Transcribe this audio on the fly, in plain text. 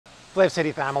Flav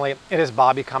City family, it is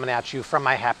Bobby coming at you from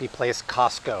my happy place,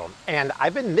 Costco. And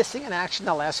I've been missing in action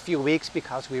the last few weeks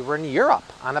because we were in Europe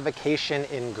on a vacation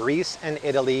in Greece and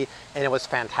Italy, and it was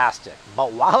fantastic.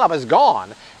 But while I was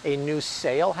gone, a new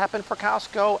sale happened for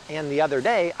Costco, and the other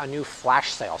day, a new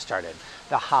flash sale started,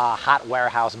 the hot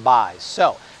warehouse buys.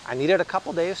 So I needed a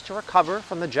couple days to recover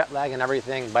from the jet lag and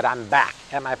everything, but I'm back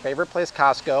at my favorite place,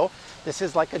 Costco. This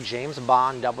is like a James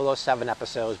Bond 007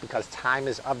 episode because time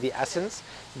is of the essence.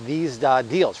 These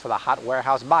deals for the hot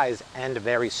warehouse buys end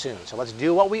very soon. So let's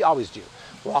do what we always do.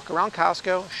 Walk around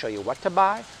Costco, show you what to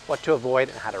buy, what to avoid,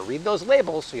 and how to read those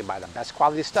labels so you buy the best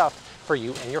quality stuff for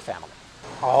you and your family.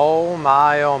 Oh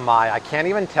my, I can't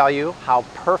even tell you how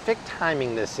perfect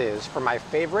timing this is for my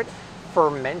favorite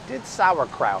fermented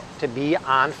sauerkraut to be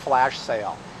on flash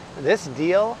sale. This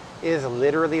deal is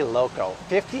literally loco.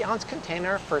 50-ounce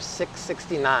container for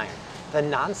 $6.69. The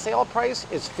non-sale price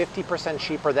is 50%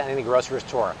 cheaper than any grocery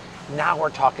store. Now we're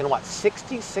talking what,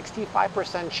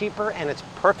 65% cheaper, and it's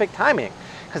perfect timing.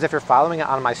 Because if you're following it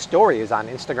on my stories on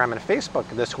Instagram and Facebook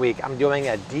this week, I'm doing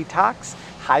a detox,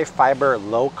 high fiber,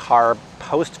 low carb,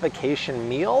 post-vacation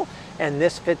meal, and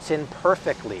this fits in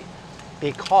perfectly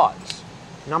because,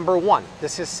 number one,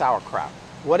 this is sauerkraut.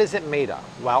 What is it made of?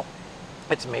 Well,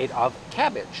 it's made of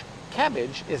cabbage.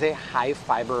 Cabbage is a high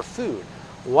fiber food.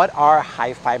 What are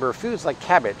high fiber foods like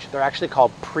cabbage? They're actually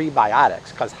called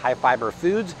prebiotics because high fiber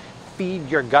foods feed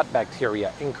your gut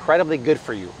bacteria. Incredibly good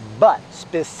for you. But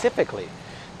specifically,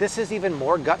 this is even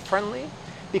more gut friendly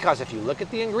because if you look at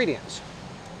the ingredients,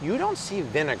 you don't see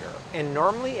vinegar. And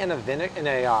normally in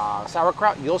a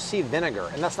sauerkraut, you'll see vinegar.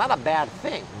 And that's not a bad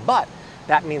thing, but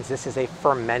that means this is a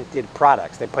fermented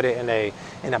product. They put it in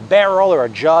a barrel or a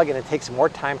jug, and it takes more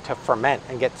time to ferment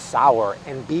and get sour.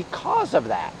 And because of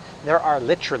that, there are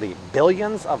literally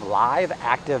billions of live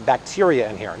active bacteria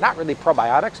in here. Not really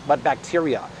probiotics, but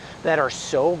bacteria that are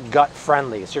so gut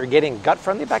friendly. So you're getting gut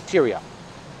friendly bacteria.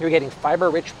 You're getting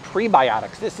fiber-rich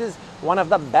prebiotics. This is one of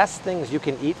the best things you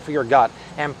can eat for your gut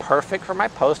and perfect for my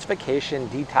post-vacation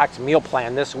detox meal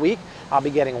plan this week. I'll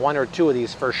be getting one or two of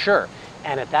these for sure.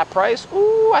 And at that price,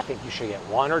 ooh, I think you should get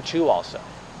one or two also.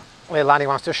 Leilani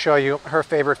wants to show you her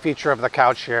favorite feature of the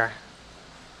couch here.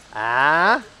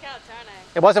 Ah? Couch, aren't I?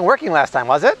 It wasn't working last time,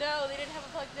 was it? No, they didn't have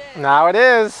it plugged in. Now it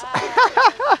is.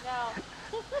 No.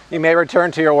 You may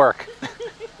return to your work.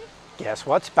 Guess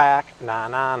what's back?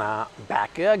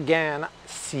 Back again.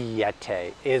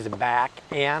 Siete is back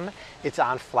and it's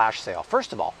on flash sale.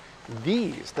 First of all,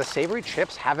 the savory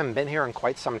chips haven't been here in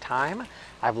quite some time.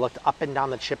 I've looked up and down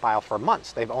the chip aisle for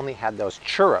months. They've only had those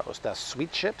churros, the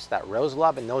sweet chips that Rose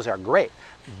love, and those are great.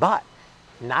 But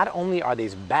not only are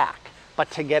these back, but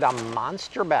to get a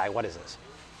monster bag, what is this?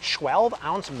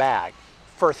 12-ounce bag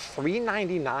for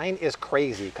 $3.99 is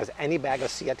crazy because any bag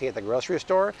of Siete at the grocery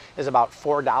store is about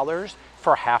 $4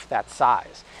 for half that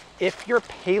size. If you're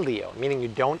paleo, meaning you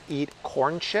don't eat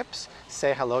corn chips,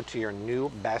 say hello to your new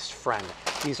best friend.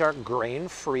 These are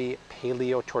grain-free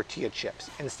paleo tortilla chips.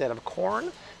 Instead of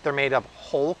corn, they're made of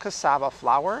whole cassava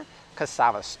flour,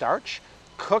 cassava starch,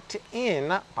 cooked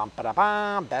in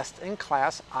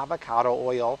best-in-class avocado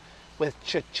oil with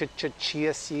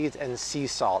chia seeds and sea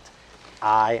salt.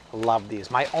 I love these.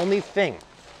 My only thing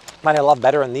that I love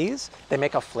better in these, they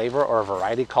make a flavor or a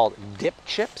variety called dip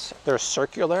chips. They're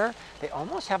circular. They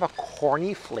almost have a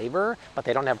corny flavor, but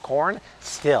they don't have corn.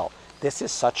 Still, this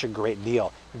is such a great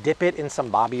deal. Dip it in some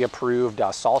Bobby approved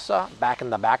salsa back in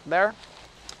the back there.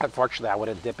 Unfortunately, I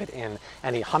wouldn't dip it in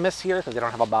any hummus here because they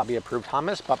don't have a Bobby approved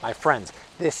hummus. But my friends,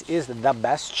 this is the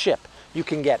best chip you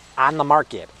can get on the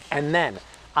market. And then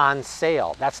on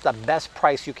sale. That's the best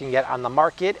price you can get on the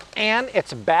market, and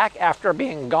it's back after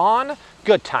being gone.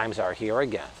 Good times are here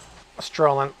again.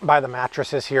 Strolling by the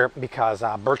mattresses here because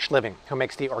Birch Living, who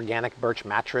makes the organic birch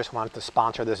mattress, wanted to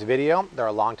sponsor this video. They're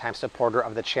a longtime supporter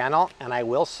of the channel, and I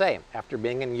will say, after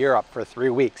being in Europe for 3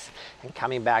 weeks and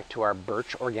coming back to our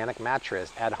birch organic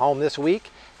mattress at home this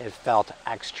week, it felt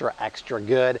extra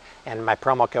good, and my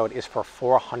promo code is for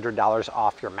 $400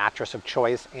 off your mattress of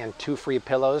choice and 2 free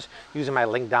pillows using my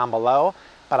link down below.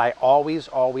 But I always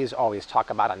talk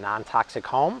about a non-toxic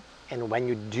home. And when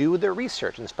you do the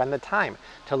research and spend the time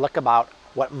to look about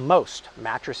what most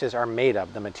mattresses are made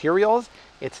of, the materials,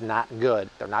 it's not good.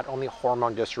 They're not only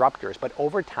hormone disruptors, but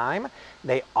over time,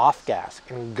 they off-gas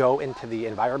and go into the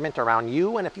environment around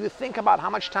you. And if you think about how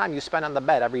much time you spend on the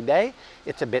bed every day,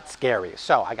 it's a bit scary.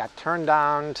 So I got turned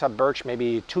on to birch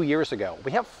maybe 2 years ago.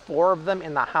 We have 4 of them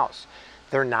in the house.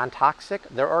 They're non-toxic,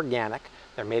 they're organic,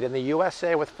 they're made in the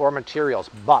USA with 4 materials,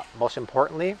 but most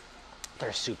importantly,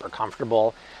 They're super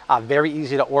comfortable, very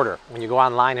easy to order. When you go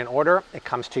online and order, it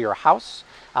comes to your house.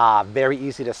 Very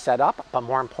easy to set up, but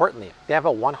more importantly, they have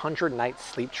a 100-night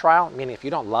sleep trial, meaning if you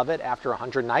don't love it after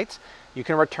 100 nights, you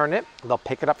can return it. They'll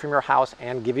pick it up from your house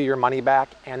and give you your money back,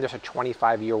 and there's a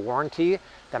 25-year warranty.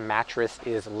 The mattress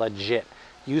is legit.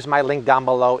 Use my link down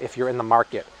below if you're in the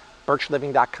market,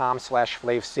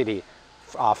 birchliving.com/FlavCity.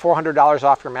 $400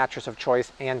 off your mattress of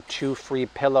choice and 2 free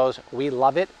pillows. We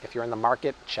love it. If you're in the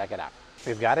market, check it out.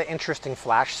 We've got an interesting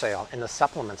flash sale in the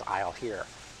supplements aisle here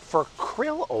for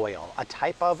krill oil, a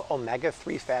type of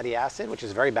omega-3 fatty acid, which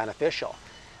is very beneficial.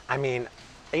 I mean,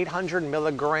 800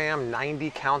 milligram,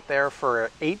 90 count there for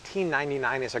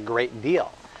 $18.99 is a great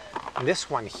deal. This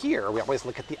one here, we always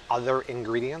look at the other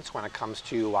ingredients when it comes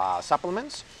to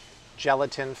supplements.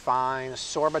 Gelatin, fine.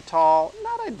 Sorbitol,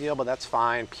 not ideal, but that's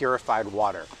fine. Purified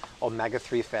water.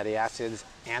 Omega-3 fatty acids,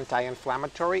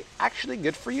 anti-inflammatory, actually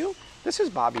good for you. This is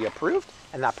Bobby approved,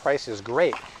 and that price is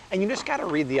great. And you just got to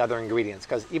read the other ingredients,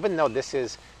 because even though this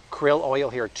is krill oil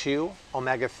here too,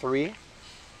 omega-3,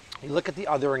 you look at the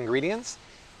other ingredients,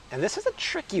 and this is a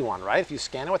tricky one, right? If you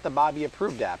scan it with the Bobby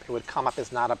approved app, it would come up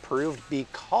as not approved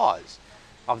because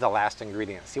of the last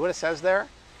ingredient. See what it says there?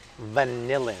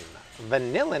 Vanillin.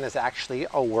 Vanillin is actually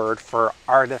a word for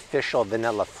artificial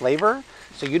vanilla flavor,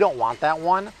 so you don't want that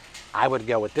one. I would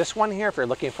go with this one here if you're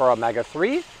looking for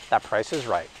omega-3. That price is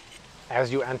right.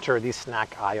 As you enter the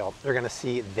snack aisle, you're gonna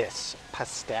see this.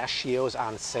 Pistachios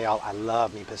on sale. I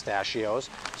love me pistachios.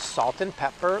 Salt and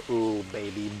pepper. Ooh,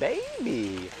 baby,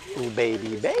 baby. Ooh,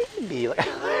 baby, baby.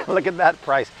 Look at that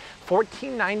price.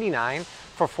 $14.99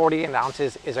 for 48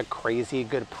 ounces is a crazy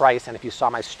good price. And if you saw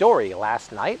my story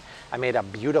last night, I made a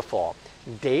beautiful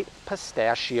date,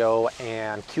 pistachio,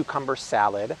 and cucumber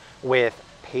salad with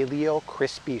paleo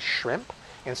crispy shrimp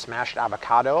and smashed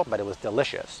avocado, but it was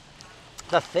delicious.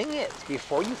 The thing is,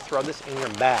 before you throw this in your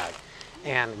bag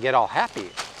and get all happy,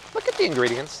 look at the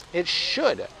ingredients. It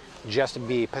should just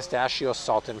be pistachio,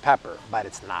 salt, and pepper, but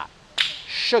it's not.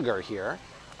 Sugar here.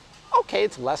 Okay,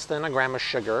 it's less than a gram of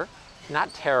sugar.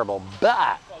 Not terrible,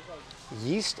 but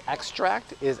yeast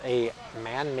extract is a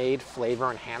man-made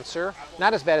flavor enhancer.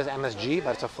 Not as bad as MSG,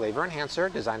 but it's a flavor enhancer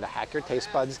designed to hack your taste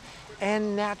buds,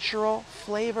 and natural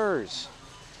flavors.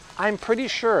 I'm pretty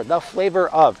sure the flavor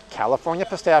of California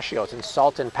pistachios and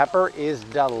salt and pepper is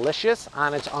delicious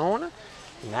on its own.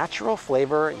 Natural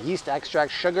flavor, yeast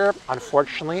extract, sugar,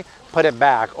 unfortunately, put it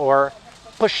back or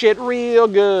push it real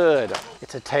good.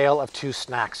 It's a tale of two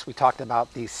snacks. We talked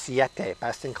about the Siete,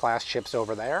 best-in-class chips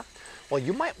over there. Well,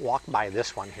 you might walk by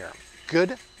this one here.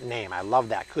 Good name, I love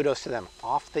that. Kudos to them.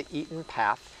 Off the Eaten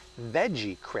Path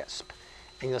Veggie Crisp.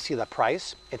 And you'll see the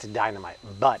price, it's dynamite,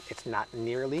 but it's not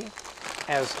nearly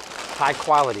as high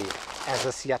quality as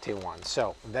the Siete one.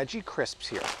 So, Veggie Crisps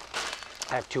here.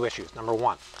 I have two issues. Number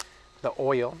one, the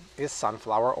oil is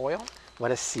sunflower oil. What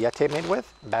is Siete made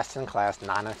with? Best-in-class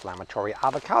non-inflammatory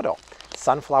avocado.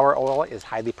 Sunflower oil is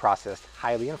highly processed,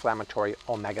 highly inflammatory,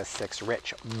 omega-6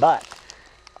 rich, but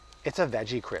it's a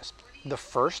veggie crisp. The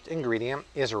first ingredient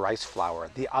is rice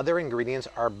flour. The other ingredients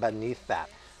are beneath that.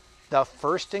 The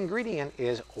first ingredient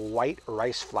is white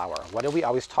rice flour. What do we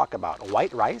always talk about?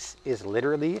 White rice is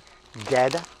literally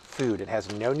dead food. It has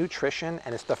no nutrition,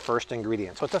 and it's the first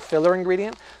ingredient. So it's a filler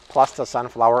ingredient plus the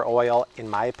sunflower oil. In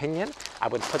my opinion, I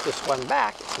would put this one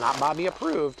back. It's not Bobby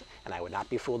approved, and I would not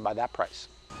be fooled by that price.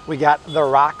 We got the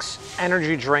Rocks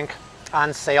energy drink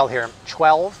on sale here.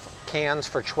 12 cans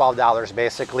for $12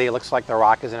 basically. It looks like The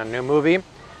Rock is in a new movie.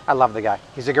 I love the guy.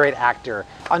 He's a great actor.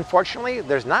 Unfortunately,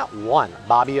 there's not one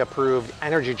Bobby approved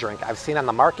energy drink I've seen on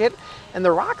the market, and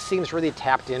The Rock seems really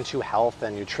tapped into health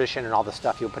and nutrition and all the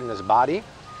stuff he'll put in his body.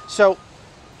 So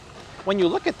when you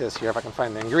look at this here, if I can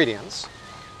find the ingredients,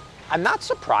 I'm not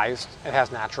surprised it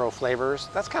has natural flavors.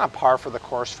 That's kind of par for the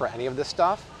course for any of this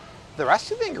stuff. The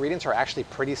rest of the ingredients are actually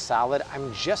pretty solid.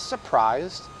 I'm just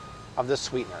surprised of the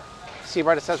sweetener. See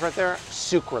what it says right there?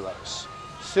 Sucralose.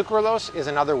 Sucralose is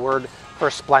another word for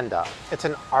Splenda. It's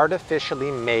an artificially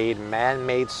made,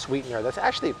 man-made sweetener that's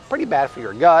actually pretty bad for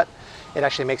your gut. It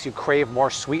actually makes you crave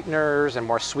more sweeteners and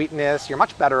more sweetness. You're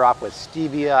much better off with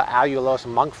stevia, allulose,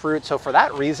 monk fruit. So for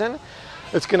that reason,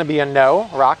 it's gonna be a no.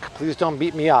 Rock, please don't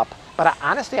beat me up. But I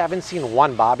honestly haven't seen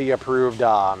one Bobby approved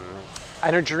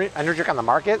energy drink on the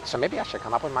market, so maybe I should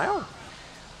come up with my own.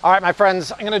 All right, my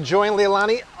friends, I'm gonna join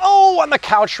Leilani, on the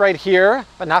couch right here,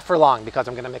 but not for long because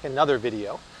I'm gonna make another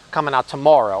video coming out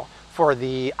tomorrow for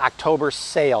the October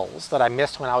sales that I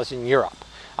missed when I was in Europe.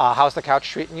 How's the couch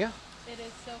treating you? It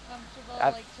is so comfortable.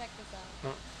 Like, check this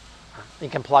out. You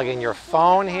can plug in your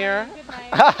phone here. Good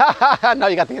night. No,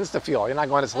 you got the InstaFuel. You're not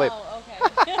going to sleep. Oh,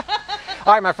 okay.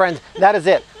 All right, my friends, that is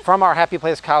it from our Happy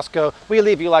Place Costco. We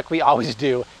leave you like we always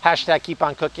do. Hashtag keep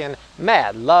on cooking.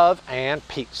 Mad love and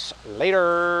peace.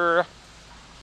 Later.